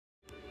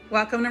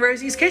Welcome to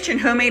Rosie's Kitchen,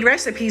 homemade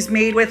recipes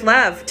made with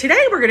love.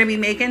 Today we're going to be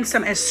making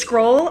some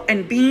escarole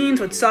and beans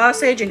with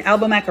sausage and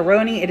elbow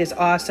macaroni. It is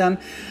awesome.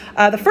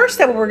 The first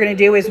step we're going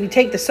to do is we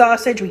take the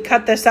sausage, we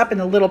cut this up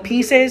into little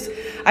pieces.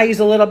 I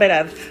use a little bit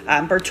of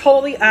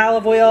Bertolli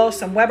olive oil,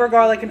 some Weber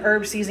garlic and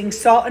herb seasoning,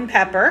 salt and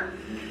pepper.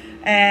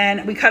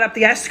 And we cut up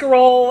the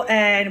escarole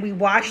and we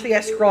wash the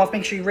escarole off.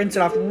 Make sure you rinse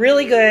it off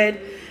really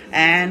good.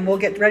 And we'll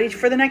get ready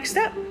for the next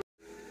step.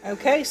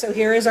 Okay, so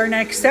here is our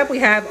next step. We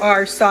have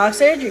our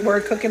sausage.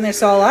 We're cooking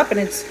this all up and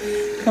it's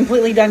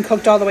completely done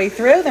cooked all the way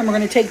through. Then we're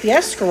going to take the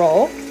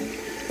escarole,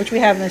 which we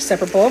have in this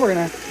separate bowl. We're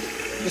going to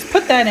just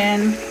put that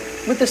in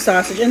with the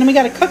sausage. And then we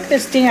got to cook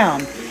this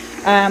down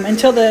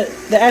until the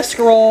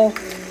escarole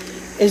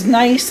is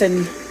nice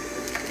and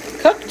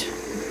cooked.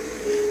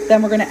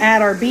 Then we're going to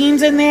add our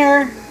beans in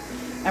there.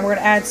 And we're going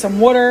to add some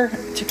water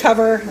to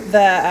cover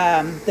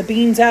the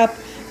beans up.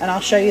 And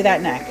I'll show you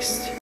that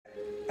next.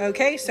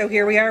 Okay, so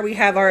here we are. We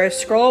have our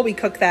escarole. We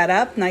cook that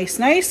up nice.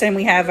 And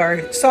we have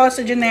our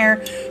sausage in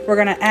there. We're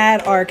going to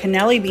add our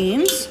cannelli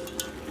beans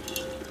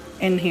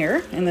in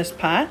here in this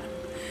pot.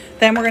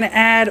 Then we're going to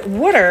add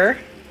water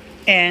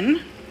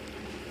in.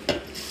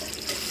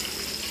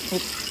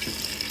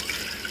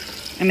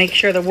 And make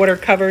sure the water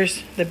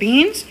covers the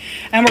beans.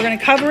 And we're going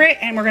to cover it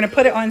and we're going to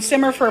put it on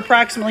simmer for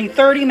approximately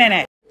 30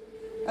 minutes.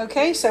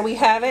 Okay, so we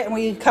have it and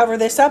we cover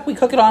this up. We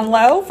cook it on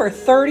low for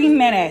 30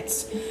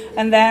 minutes.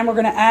 And then we're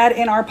going to add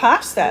in our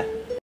pasta.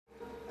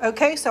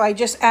 Okay, so I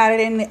just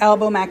added in the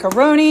elbow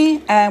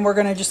macaroni and we're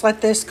going to just let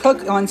this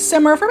cook on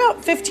simmer for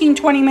about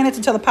 15-20 minutes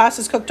until the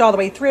pasta's cooked all the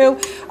way through.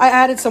 I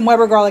added some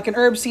Weber garlic and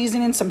herb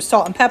seasoning, some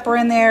salt and pepper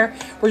in there.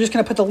 We're just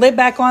going to put the lid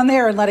back on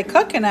there and let it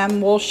cook, and then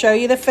we'll show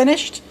you the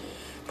finished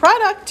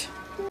product.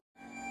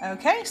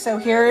 Okay, so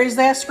here is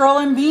the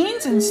escarole and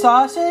beans and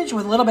sausage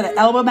with a little bit of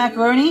elbow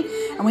macaroni.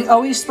 And we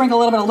always sprinkle a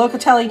little bit of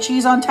locatelli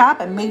cheese on top,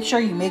 and make sure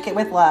you make it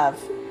with love.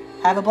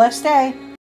 Have a blessed day.